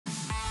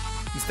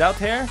out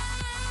here?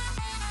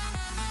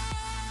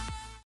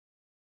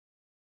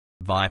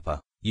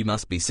 Viper, you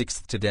must be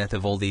sixth to death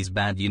of all these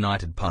bad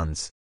United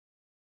puns.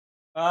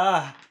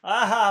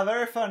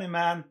 Very funny,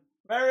 man.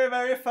 Very,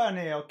 very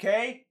funny,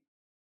 okay?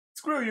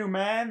 Screw you,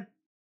 man.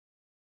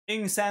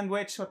 Ing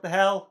sandwich, what the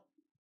hell?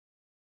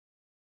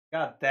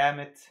 God damn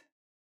it.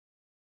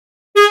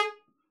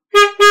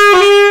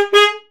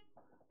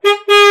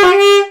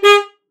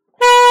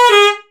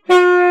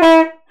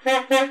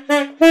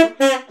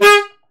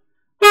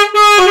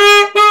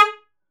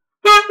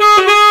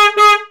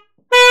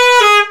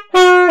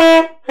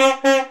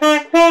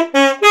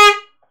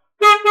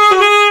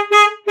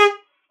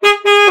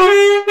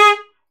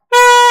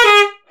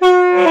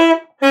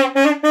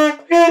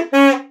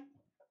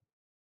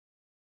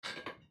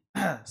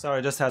 Sorry,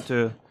 I just had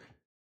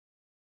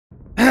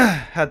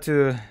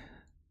to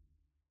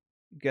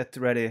get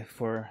ready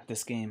for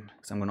this game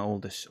because I'm gonna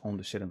own this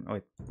shit. Oh,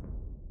 wait,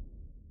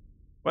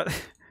 what?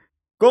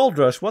 Gold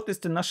Rush? What is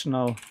the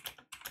national?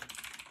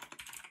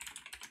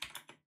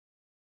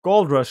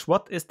 Gold Rush?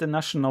 What is the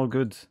national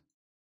good?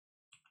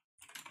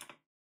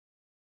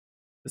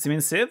 Does he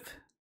mean Civ?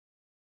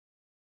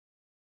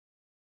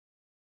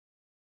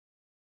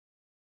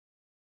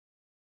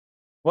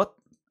 What?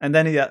 And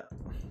then he.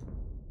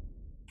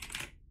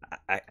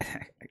 I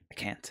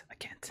can't.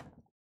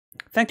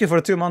 Thank you for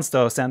the 2 months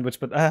though, Sandwich,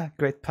 but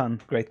great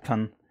pun.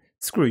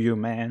 Screw you,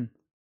 man.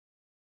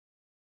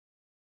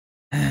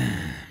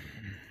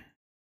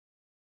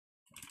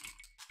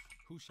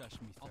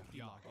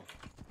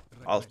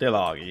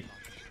 Altilagi.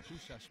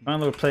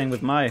 Finally we're playing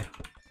with my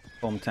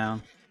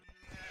hometown,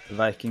 the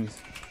Vikings.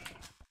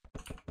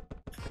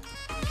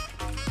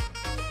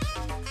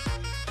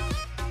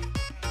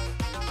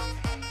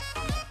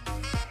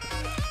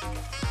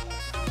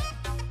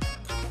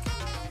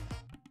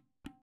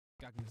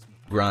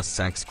 Grass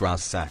Sax.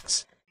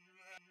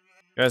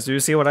 Guys, do you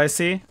see what I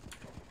see?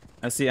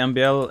 I see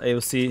MBL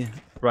AOC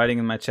writing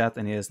in my chat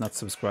and he is not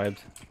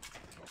subscribed.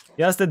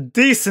 He has the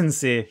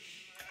decency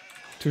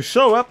to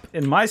show up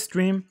in my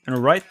stream and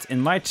write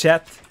in my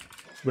chat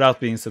without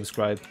being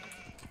subscribed.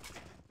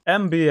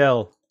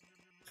 MBL.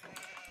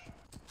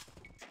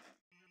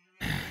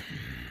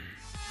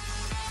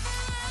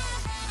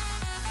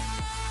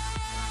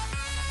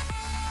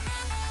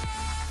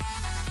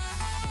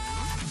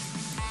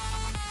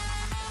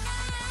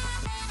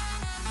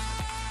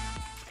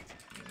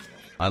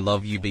 I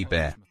love you, B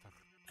Bear.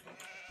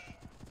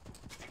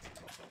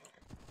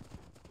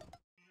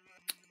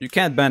 You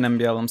can't ban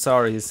MBL, I'm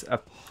sorry,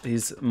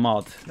 he's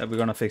mod. We're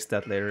gonna fix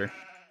that later.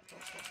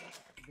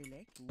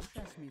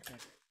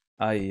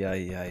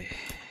 Ay.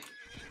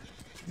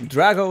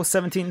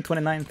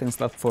 Drago1729, thanks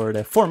a lot for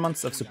the 4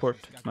 months of support.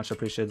 Much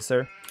appreciated,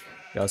 sir.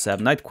 We also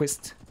have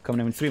Nightquist coming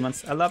in with 3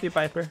 months. I love you,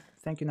 Viper.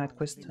 Thank you,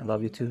 Nightquist. I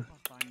love you too.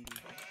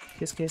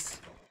 Kiss, kiss.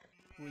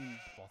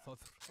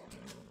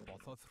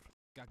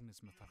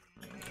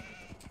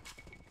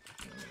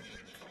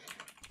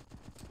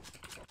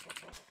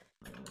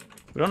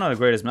 We don't have the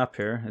greatest map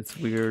here. It's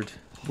weird.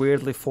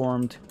 Weirdly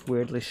formed,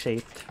 weirdly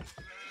shaped.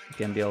 Like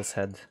MBL's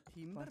head.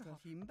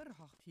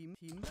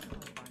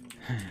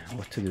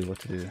 What to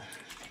do?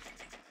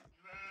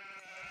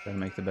 Gotta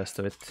make the best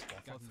of it.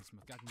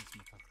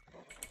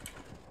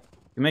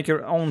 You make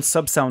your own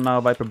sub sound now,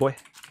 Viper boy.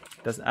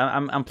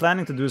 I'm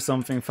planning to do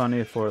something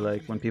funny for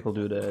like when people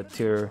do the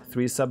tier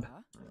 3 sub.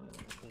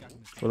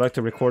 I would like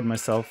to record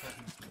myself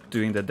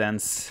doing the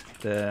dance,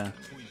 the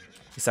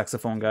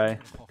saxophone guy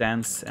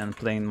dance and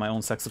playing my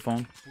own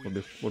saxophone.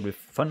 Would be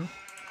fun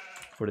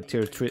for the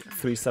tier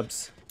 3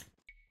 subs.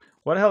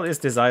 What the hell is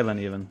this island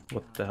even?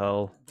 What the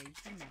hell?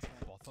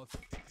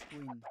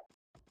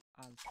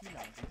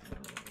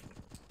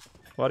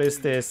 What is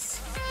this?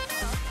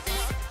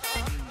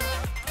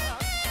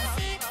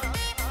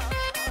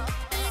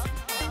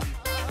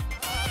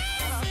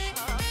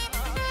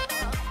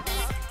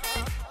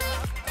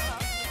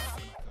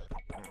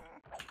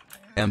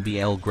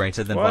 MBL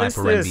greater than What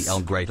Viper, is this?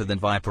 MBL greater than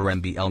Viper,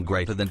 MBL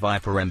greater than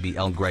Viper,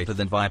 MBL greater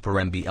than Viper,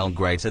 MBL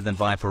greater than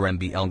Viper,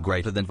 MBL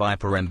greater than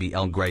Viper,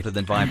 MBL greater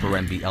than Viper,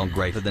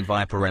 MBL greater than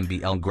Viper,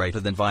 MBL greater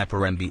than Viper,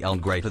 MBL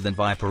greater than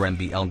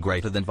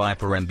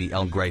Viper, MBL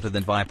greater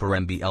than Viper,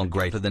 MBL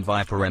greater than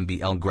Viper,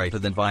 MBL greater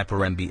than Viper,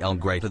 MBL greater than Viper, MBL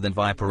greater than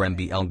Viper,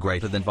 MBL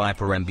greater than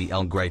Viper,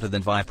 MBL greater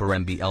than Viper,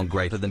 MBL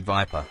greater than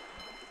Viper.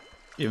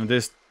 Even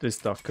this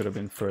stuff could have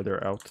been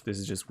further out. This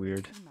is just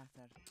weird.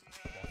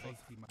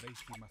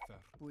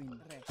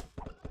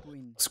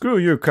 Screw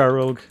you,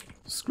 Karolg.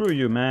 Screw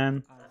you,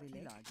 man.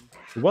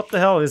 What the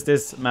hell is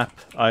this map,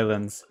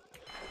 islands?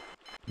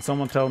 Can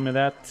someone tell me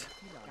that?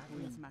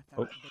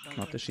 Oh,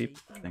 not the sheep.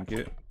 Thank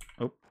you.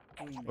 Oh.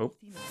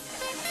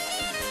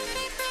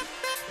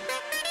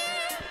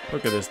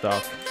 Look at this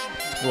stuff.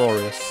 It's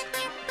glorious.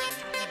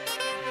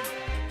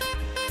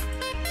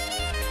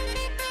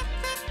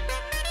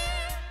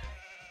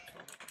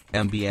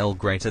 MBL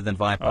greater than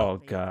Viper. Oh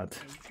god.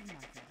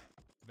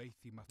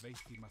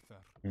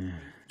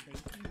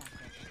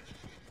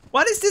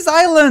 What is this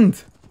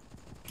island?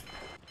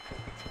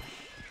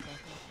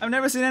 I've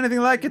never seen anything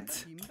like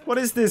it. What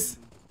is this?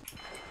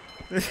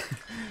 This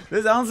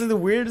is honestly the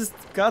weirdest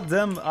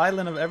goddamn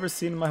island I've ever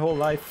seen in my whole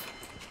life.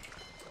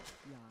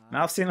 And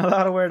I've seen a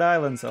lot of weird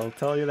islands, I'll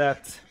tell you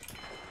that.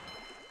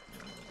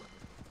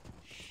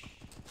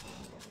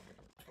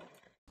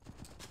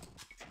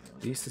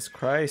 Jesus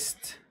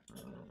Christ.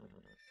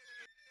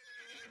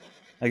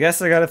 I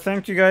guess I gotta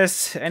thank you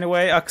guys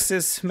anyway,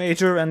 Axis,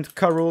 Major, and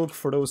Karul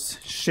for those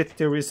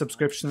shitty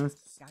resubscriptions.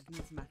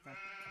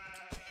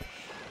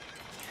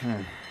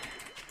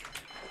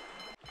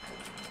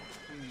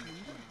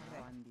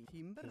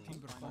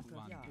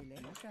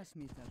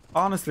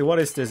 Honestly, what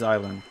is this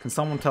island? Can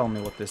someone tell me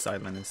what this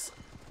island is?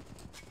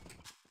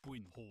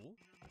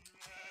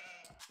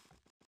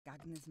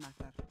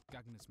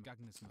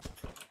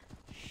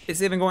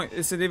 Is it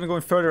even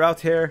going further out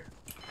here?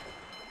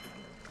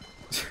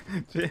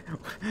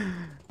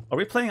 Are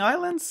we playing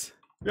islands?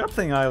 We are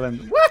playing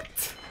island.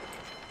 What?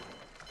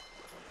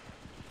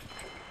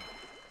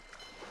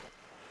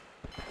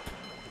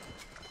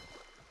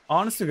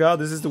 Honest to God,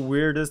 this is the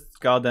weirdest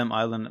goddamn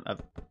island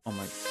I've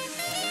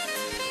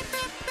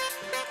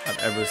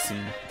ever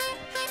seen.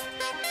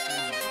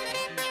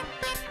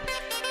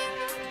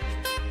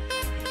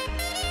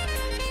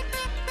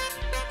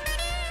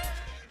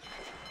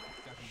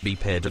 Be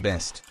paired the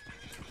best.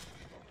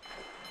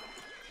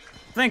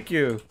 Thank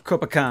you,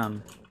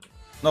 Kopakan.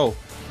 No,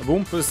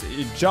 Wumpus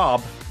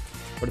job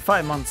for the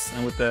 5 months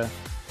and with the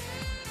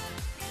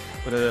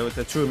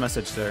true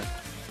message there.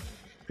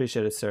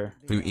 Appreciate it, sir.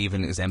 Who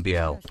even is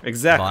MBL?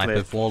 Exactly.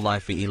 Viper for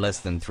life E less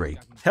than 3.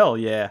 Hell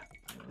yeah.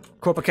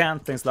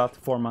 Kopakan, thanks a lot.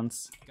 4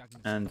 months.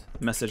 And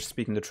message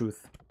speaking the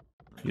truth.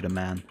 You the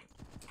man.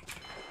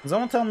 Can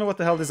someone tell me what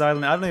the hell this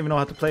island is? I don't even know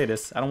how to play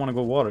this. I don't want to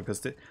go water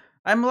because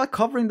I'm like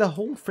covering the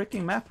whole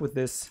freaking map with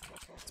this.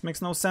 This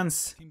makes no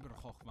sense.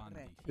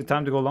 Is it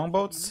time to go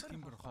longboats?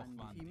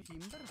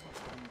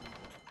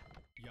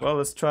 Well,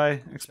 let's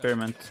try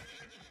experiment.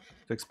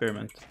 To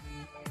experiment.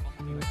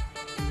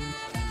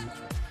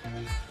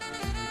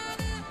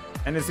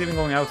 And it's even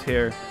going out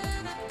here.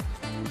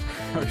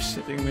 Are you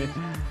shitting me?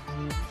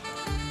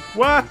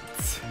 What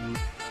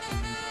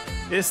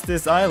is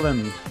this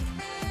island?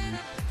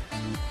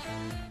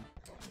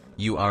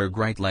 You are a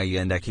great layer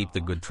and I keep the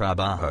good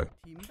trabajo.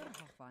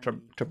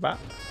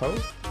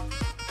 Trabajo?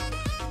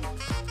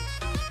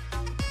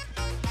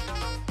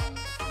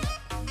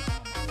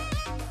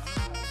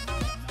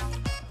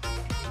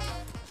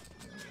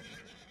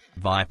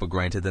 Viper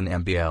greater than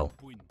MBL.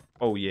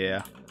 Oh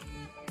yeah.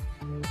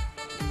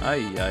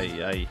 Ay,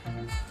 ay, ay.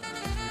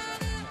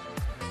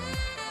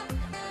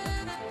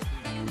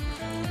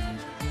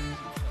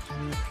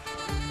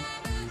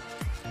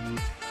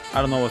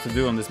 I don't know what to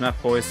do on this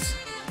map, boys.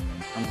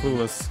 I'm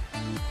clueless.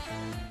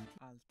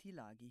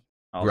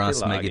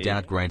 Grass Mega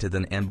Doubt greater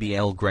than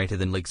MBL greater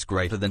than Leaks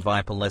greater than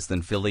Viper less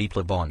than Philippe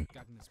Lebon.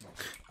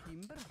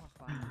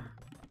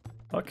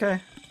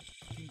 Okay.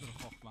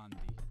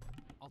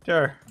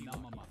 Sure.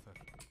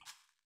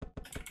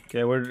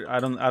 Okay, I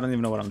don't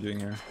even know what I'm doing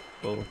here.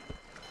 We'll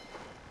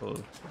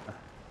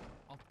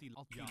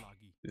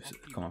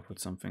come up with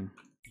something.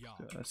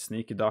 A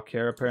sneaky dock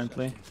here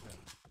apparently.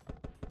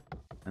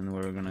 And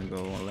we're gonna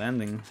go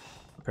landing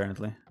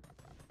apparently.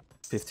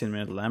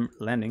 15-minute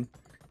landing.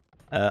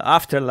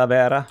 After La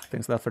Vera,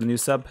 thanks a lot for the new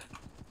sub.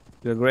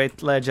 You're a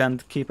great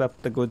legend. Keep up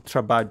the good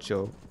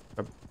trabajo.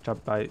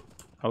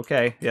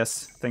 Okay,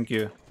 yes, thank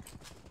you.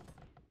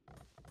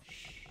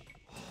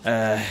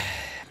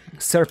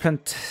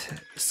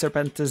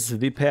 Serpentis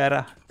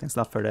Vipera, thanks a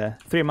lot for the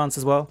 3 months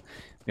as well.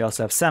 We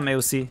also have Sam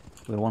AOC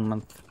with 1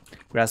 month.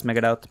 Grass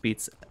Megged Out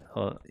beats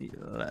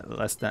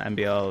less than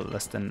MBL,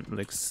 less than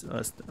Lix,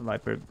 less than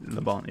Viper,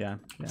 LeBon. Yeah,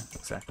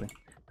 exactly.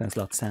 Thanks a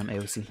lot, Sam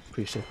AOC.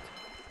 Appreciate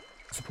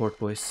it. Support,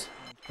 boys.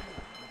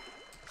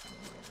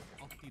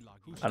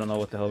 I don't know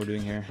what the hell we're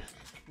doing here.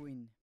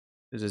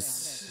 This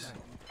is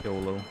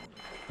YOLO.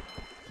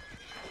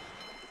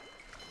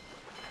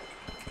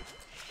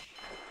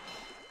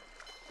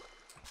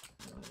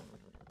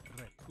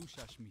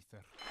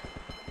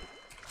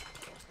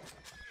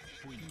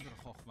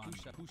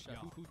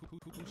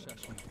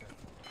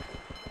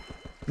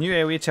 New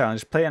AoE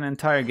challenge. Play an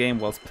entire game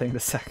whilst playing the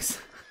sax.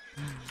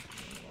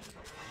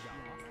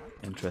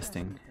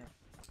 Interesting.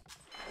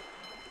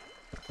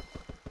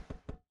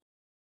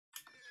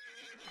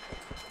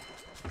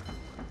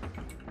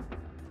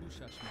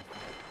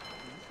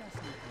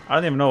 I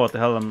don't even know what the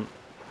hell I'm...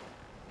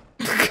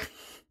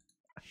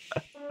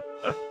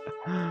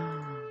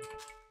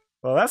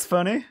 Well, that's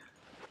funny.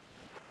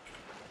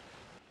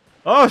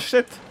 Oh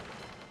shit!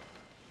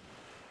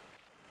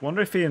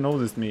 Wonder if he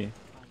noticed me.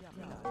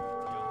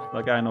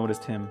 Like I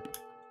noticed him.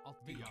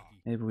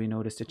 Maybe we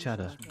noticed each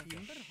other.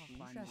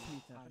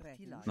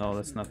 No,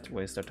 let's not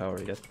waste our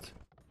tower yet.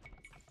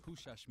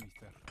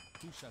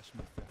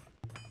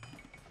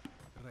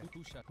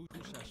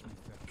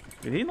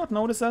 Did he not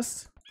notice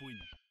us?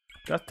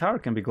 That tower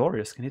can be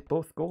glorious, can hit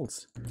both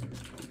goals.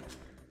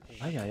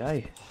 Ay ay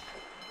ay.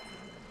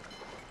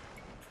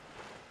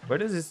 Where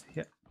does this...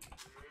 Yeah.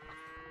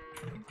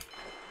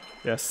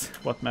 Yes,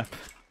 what map?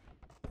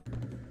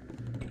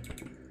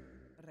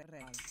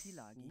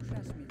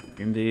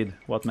 Indeed.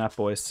 What map,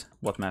 boys?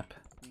 What map?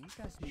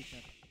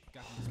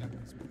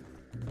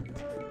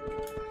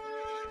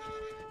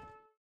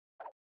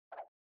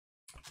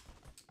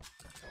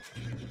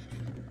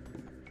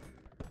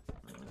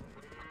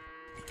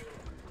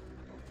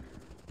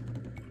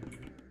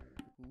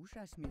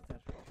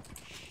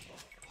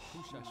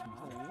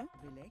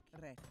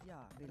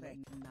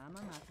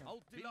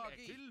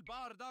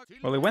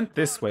 Well, he went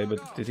this way,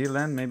 but did he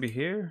land maybe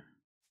here?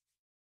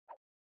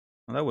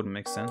 Well, that wouldn't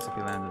make sense if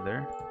he landed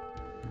there.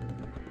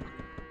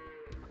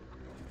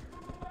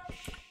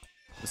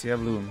 Does he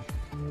have loom?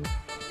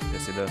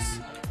 Yes, he does.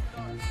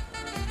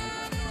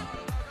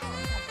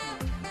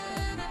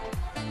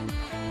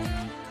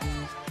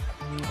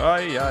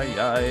 Ay, ay,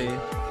 ay.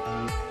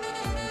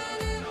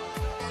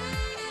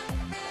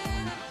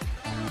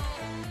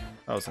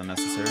 That was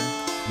unnecessary.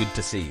 Good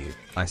to see you.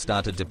 I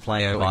started to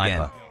play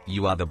Viper.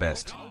 You are the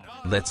best.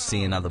 Let's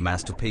see another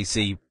masterpiece.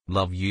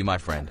 Love you, my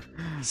friend.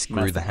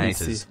 Screw the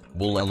haters.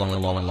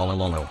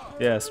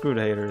 Yeah, screw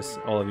the haters.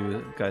 All of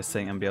you guys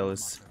saying MBL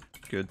is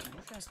good.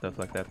 Stuff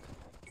like that.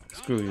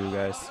 Screw you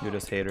guys. You're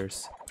just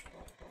haters.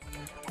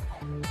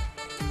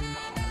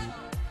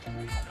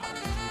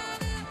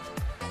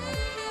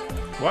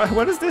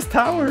 What is this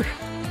tower?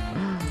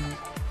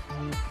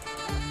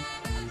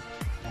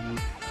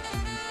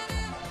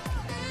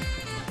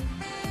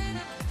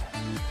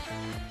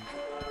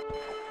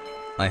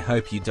 I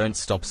hope you don't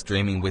stop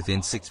streaming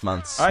within 6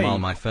 months. Smile,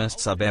 my first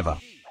sub ever.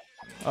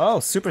 Oh,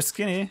 super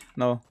skinny.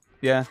 No,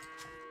 yeah.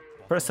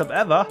 First sub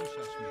ever.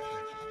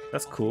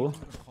 That's cool.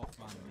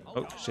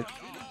 Oh, shit.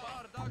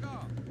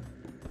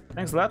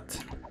 Thanks a lot.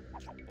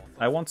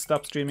 I won't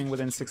stop streaming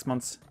within 6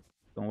 months.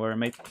 Don't worry,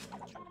 mate.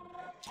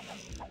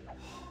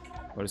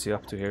 What is he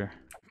up to here?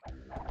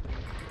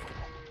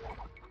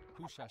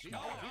 What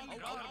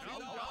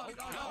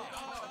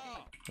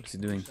is he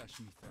doing?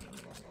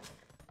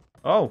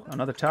 Oh,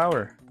 another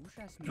tower.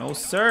 No,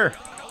 sir.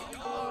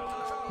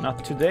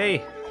 Not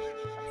today.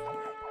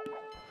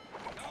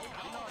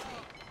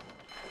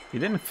 He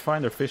didn't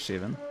find our fish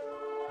even.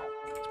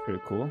 It's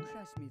pretty cool.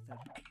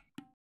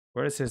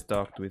 Where is his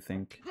dock, do we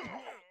think?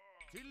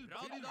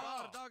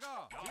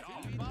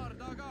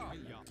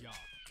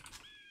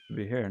 Should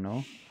be here,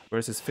 no?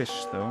 Where's his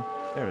fish, though?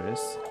 There it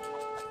is.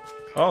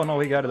 Oh, no,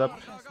 he got it up.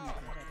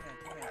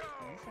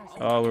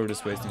 Oh, we were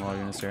just wasting all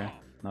units here.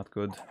 Not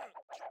good.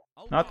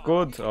 Not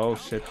good! Oh,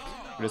 shit.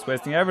 We're just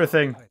wasting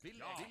everything!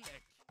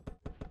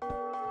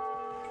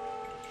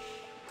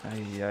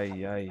 Ay,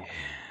 ay, ay.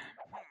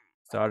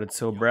 Started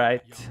so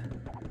bright.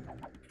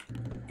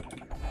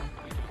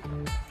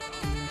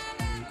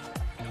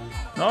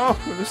 No!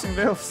 We're losing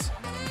bills!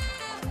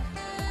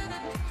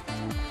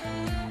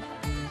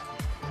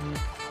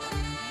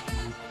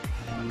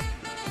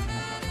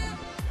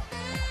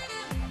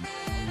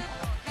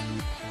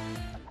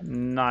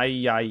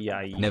 Ay, ay,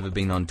 ay. Never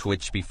been on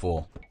Twitch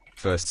before.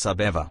 First sub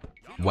ever.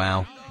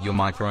 Wow, your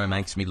micro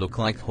makes me look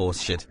like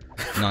horse shit.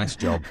 Nice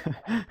job.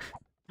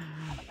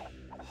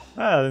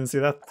 I didn't see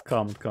that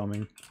comment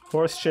coming.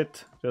 Horse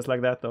shit, just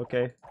like that,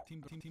 okay.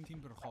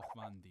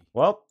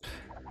 Well,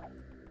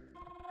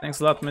 thanks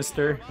a lot,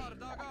 Mr.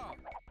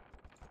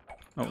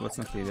 Oh, let's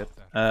not leave it.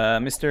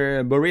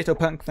 Mr. Burrito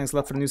Punk, thanks a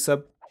lot for the new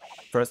sub.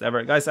 First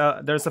ever. Guys,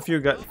 there's a few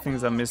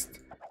things I missed.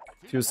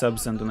 Few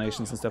subs and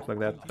donations and stuff like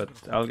that, but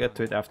I'll get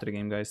to it after the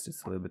game, guys.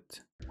 It's a little bit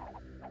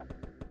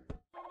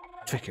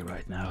tricky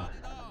right now,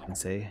 I can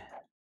say.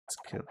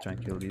 Let's try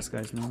and kill these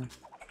guys now.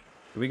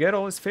 Do we get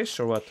all his fish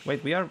or what?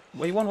 Wait,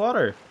 we won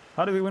water!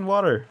 How do we win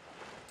water?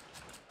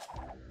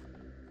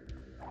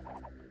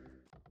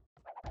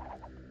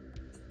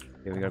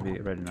 Okay, we gotta be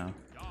ready now.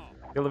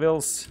 Kill the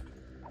vills!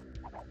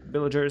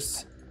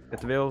 Villagers!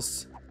 Get the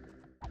vills!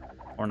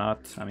 Or not,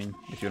 I mean,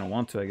 if you don't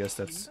want to, I guess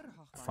that's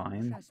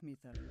fine.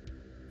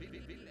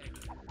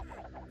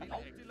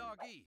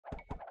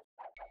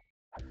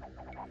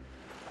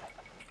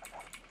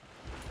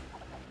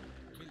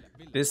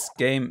 This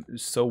game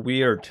is so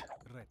weird.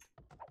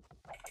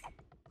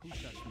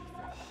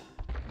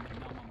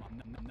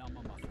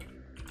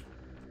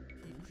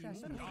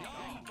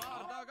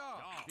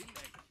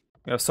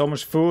 We have so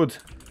much food.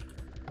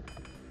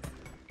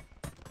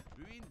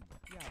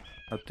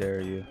 How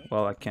dare you?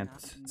 Well, I can't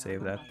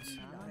save that.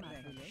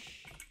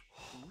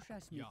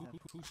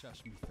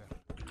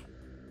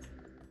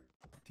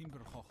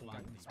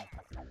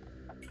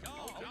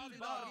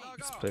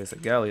 Let's place a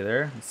galley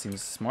there. It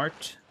seems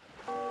smart.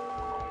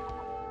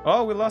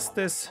 Oh, we lost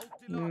this.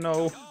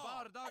 No.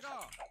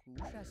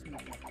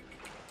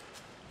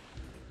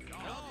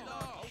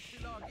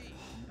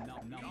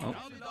 Oh.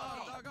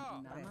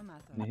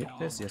 Can you hit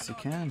this? Yes, you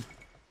can.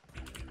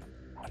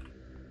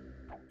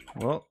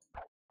 Well,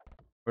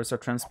 where's our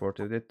transport?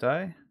 Did it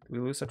die? Did we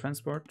lose our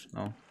transport?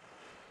 No.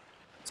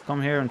 Let's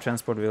come here and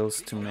transport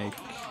wheels to make...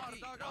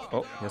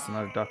 Oh, there's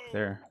another dock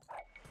there.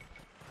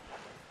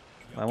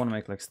 I want to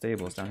make like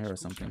stables down here or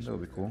something. That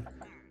would be cool.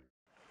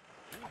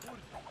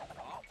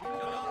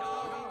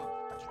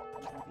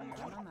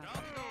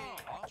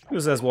 Who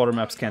says water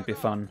maps can't be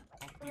fun?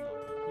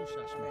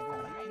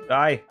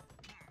 Die!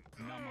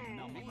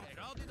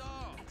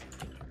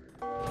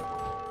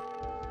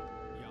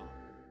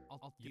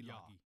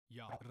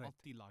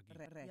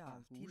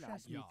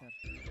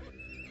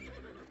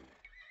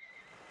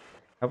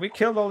 Have we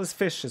killed all this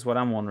fish is what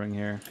I'm wondering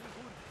here.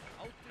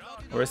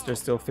 Or is there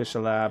still fish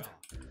alive?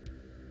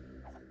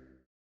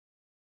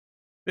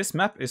 This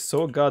map is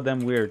so goddamn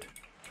weird.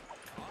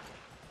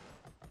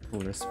 Oh,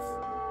 there's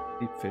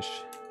deep fish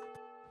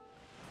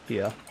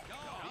here.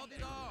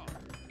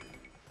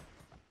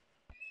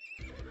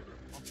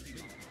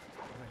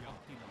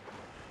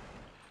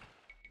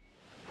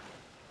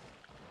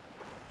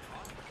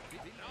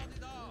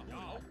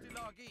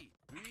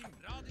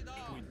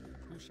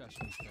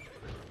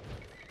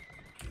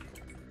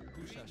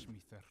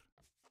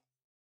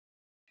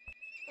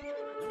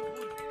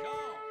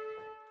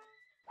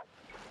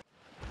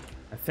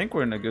 I think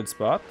we're in a good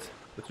spot,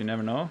 but you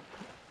never know.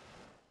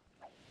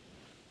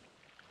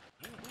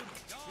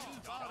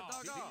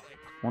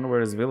 Wonder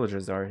where his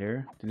villagers are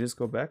here. Did he just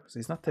go back?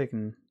 He's not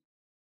taking...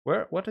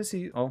 Where? What is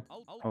he? Oh,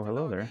 oh,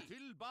 hello there.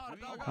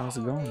 How's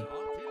it going?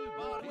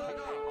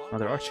 Oh,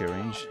 they're archery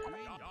range.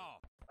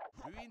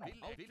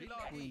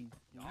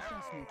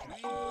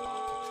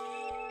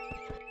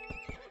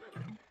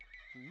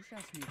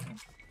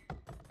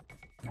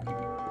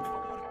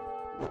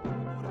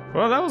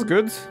 Well, that was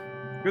good.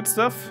 Good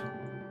stuff.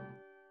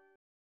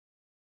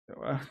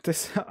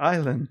 This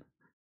island.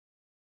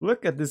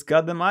 Look at this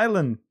goddamn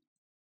island.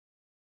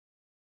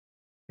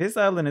 His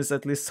island is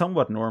at least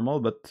somewhat normal,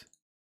 but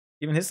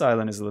even his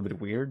island is a little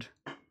bit weird.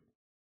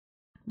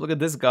 Look at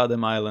this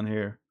goddamn island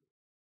here.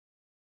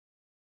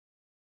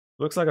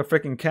 Looks like a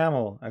freaking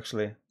camel,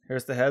 actually.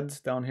 Here's the head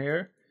down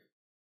here.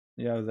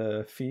 You have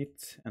the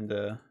feet and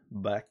the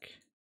back.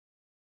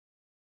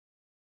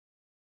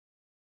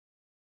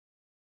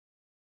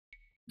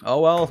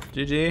 Oh well,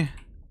 GG.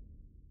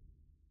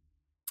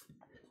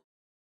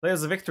 Play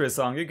us a victory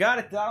song. You got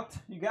it, Doubt.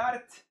 You got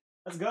it.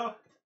 Let's go.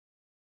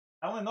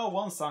 I only know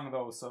one song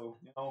though, so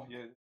you know,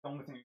 the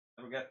only thing you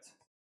can ever get.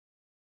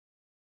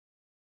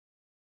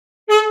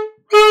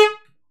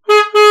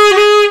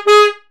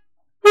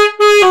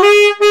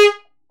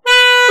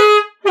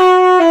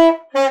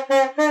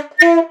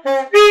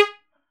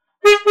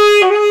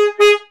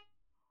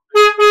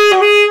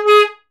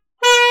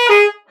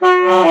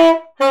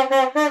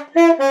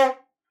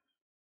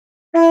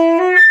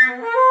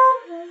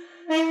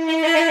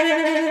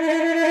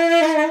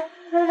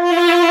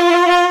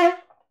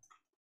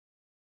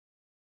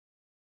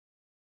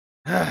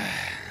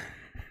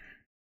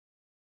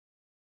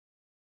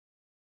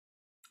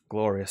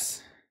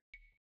 Glorious.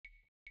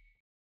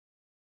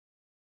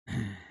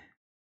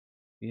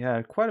 He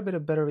had quite a bit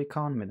of better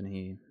economy than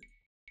he.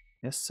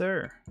 Yes,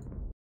 sir.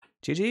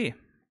 GG.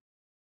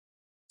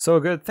 So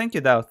good. Thank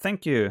you, Dow.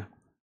 Thank you.